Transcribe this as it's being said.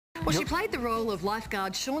Well, she played the role of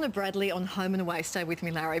lifeguard Shauna Bradley on Home and Away. Stay with me,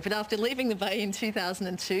 Larry. But after leaving the Bay in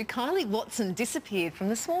 2002, Kylie Watson disappeared from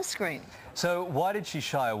the small screen. So why did she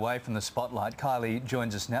shy away from the spotlight? Kylie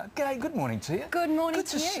joins us now. G'day, good morning to you. Good morning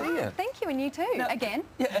to you. See you. Thank you, and you too. Now, again.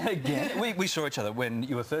 Yeah, again. we saw each other when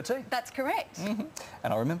you were 13. That's correct. Mm-hmm.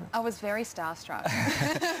 And I remember. I was very starstruck.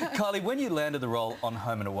 Kylie, when you landed the role on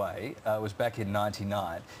Home and Away, it was back in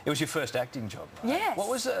 '99. It was your first acting job, right? Yes. What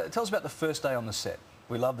was? Tell us about the first day on the set.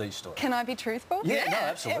 We love these stories. Can I be truthful? Yeah, no,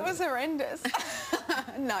 absolutely. It was horrendous.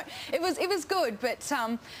 No, it was good, but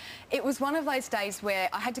it was one of those days where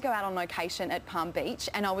I had to go out on location at Palm Beach,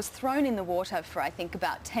 and I was thrown in the water for I think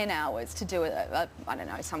about 10 hours to do I don't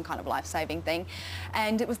know, some kind of life-saving thing,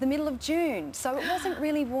 and it was the middle of June, so it wasn't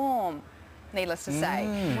really warm, needless to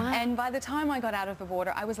say. Wow. And by the time I got out of the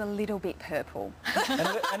water, I was a little bit purple. and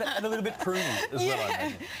a little bit pruny as well, I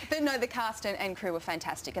imagine. But no, the cast and crew were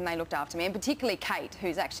fantastic, and they looked after me, and particularly Kate,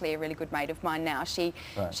 who's actually a really good mate of mine now. She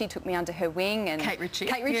took me under her wing. And Kate Ritchie.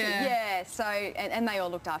 Yeah. So, and they all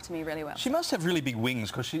looked after me really well. She must have really big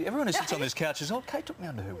wings, because everyone who sits on this couch is, oh, Kate took me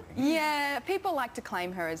under her wing. Yeah, people like to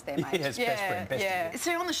claim her as their mate. Yes, best friend, best friend.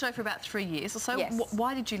 So you're on the show for about 3 years or so. Yes.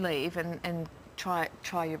 Why did you leave and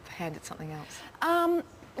try your hand at something else?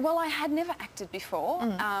 Well, I had never acted before,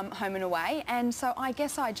 Home and Away, and so I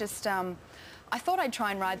guess I just, I thought I'd try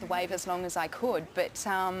and ride the wave as long as I could, but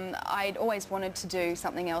I'd always wanted to do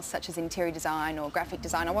something else such as interior design or graphic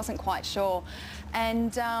design. I wasn't quite sure,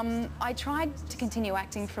 and I tried to continue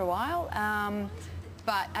acting for a while.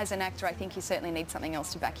 But as an actor, I think you certainly need something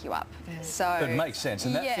else to back you up. Yeah. So it makes sense,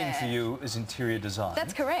 and that thing for you is interior design.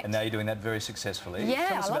 That's correct. And now you're doing that very successfully. Yeah,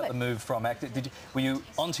 Tell us about the move from acting. Were you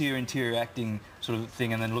onto your interior acting sort of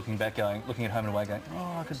thing, and then looking back, looking at Home and Away, going,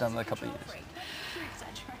 oh, I could have done that a couple of years?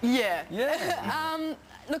 Yeah. Yeah.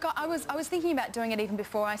 Look, I was thinking about doing it even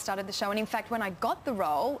before I started the show, and in fact, when I got the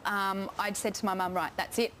role, I'd said to my mum, right,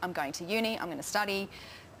 that's it. I'm going to uni. I'm going to study.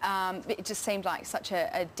 It just seemed like such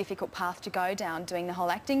a difficult path to go down, doing the whole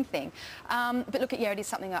acting thing. But look, it is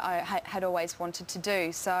something that I had always wanted to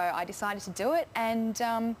do, so I decided to do it, and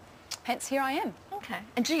hence here I am. Okay.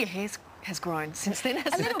 And gee, your hair has grown since then,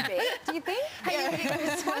 hasn't it? A little bit, do you think? Hey,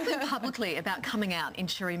 you've spoken publicly about coming out in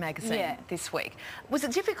Cherry magazine this week. Was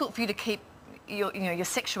it difficult for you to keep your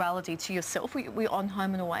sexuality to yourself? Were you on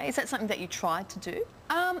Home and Away? Is that something that you tried to do?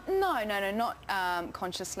 No, not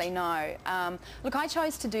consciously, no. Look, I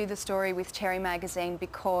chose to do the story with Cherry magazine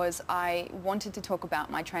because I wanted to talk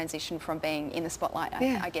about my transition from being in the spotlight,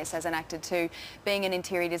 I guess, as an actor to being an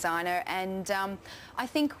interior designer. And I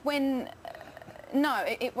think no,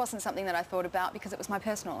 it wasn't something that I thought about because it was my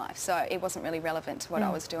personal life, so it wasn't really relevant to what I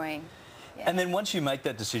was doing. Yeah. And then once you make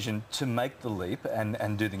that decision to make the leap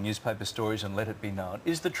and do the newspaper stories and let it be known,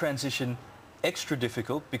 is the transition extra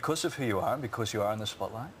difficult because of who you are and because you are in the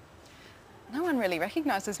spotlight? No one really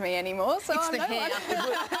recognises me anymore, so it's the hair.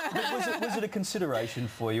 But was it a consideration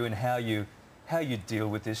for you in how you deal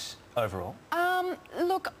with this overall?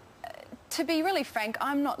 Look, to be really frank,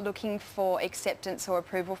 I'm not looking for acceptance or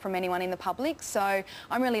approval from anyone in the public, so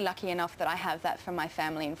I'm really lucky enough that I have that from my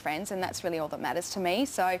family and friends, and that's really all that matters to me.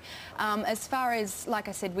 So as far as, like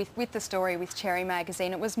I said, with the story with Cherry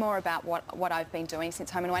magazine, it was more about what I've been doing since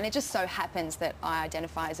Home and Away, and it just so happens that I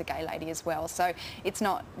identify as a gay lady as well, so it's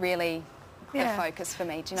not really the focus for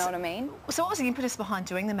me. Do you know what I mean? So what was the impetus behind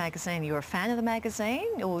doing the magazine? You were a fan of the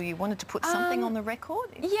magazine, or you wanted to put something on the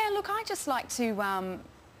record? Yeah, look, I just like to...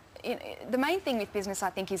 the main thing with business,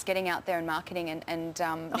 I think, is getting out there and marketing and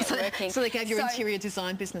networking. So they gave your interior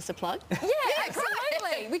design business a plug? Yeah,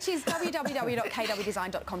 absolutely, which is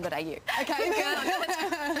www.kwdesign.com.au. Okay,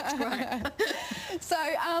 that's great. So,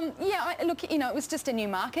 yeah, look, it was just a new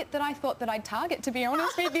market that I thought that I'd target, to be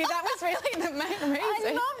honest with you. That was really the main reason.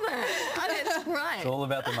 I love that. That's great. It's all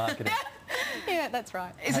about the marketing. Yeah, that's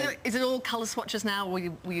right. Is it all colour swatches now, or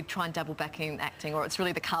will you try and double back in acting, or it's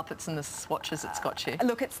really the carpets and the swatches that's got you?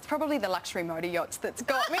 Look, it's probably the luxury motor yachts that's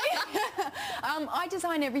got me. I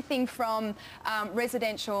design everything from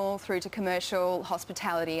residential through to commercial,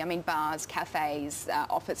 hospitality, I mean bars, cafes,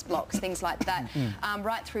 office blocks, things like that,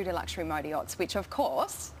 right through to luxury motor yachts, which of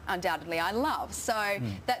course, undoubtedly I love. So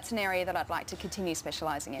that's an area that I'd like to continue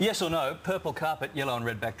specialising in. Yes or no, purple carpet, yellow and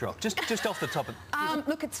red backdrop? Just off the top of...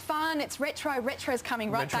 Look, it's fun, it's retro. Retro's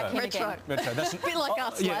coming right back in again. Retro. That's a bit like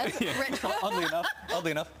us, lads. Retro.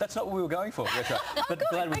 Oddly enough, that's not what we were going for, retro. But good,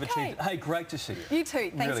 glad we've achieved it. Hey, great to see you. You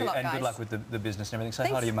too. Thanks a lot, guys. And good luck with the business and everything.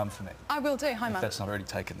 Say hi to your mum for me. I will do. Hi, Mum. That's not already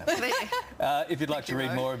taken, that. If you'd like to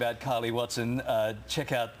read more about Kylie Watson,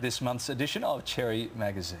 check out this month's edition of Cherry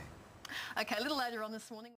magazine. Okay, a little later on this morning...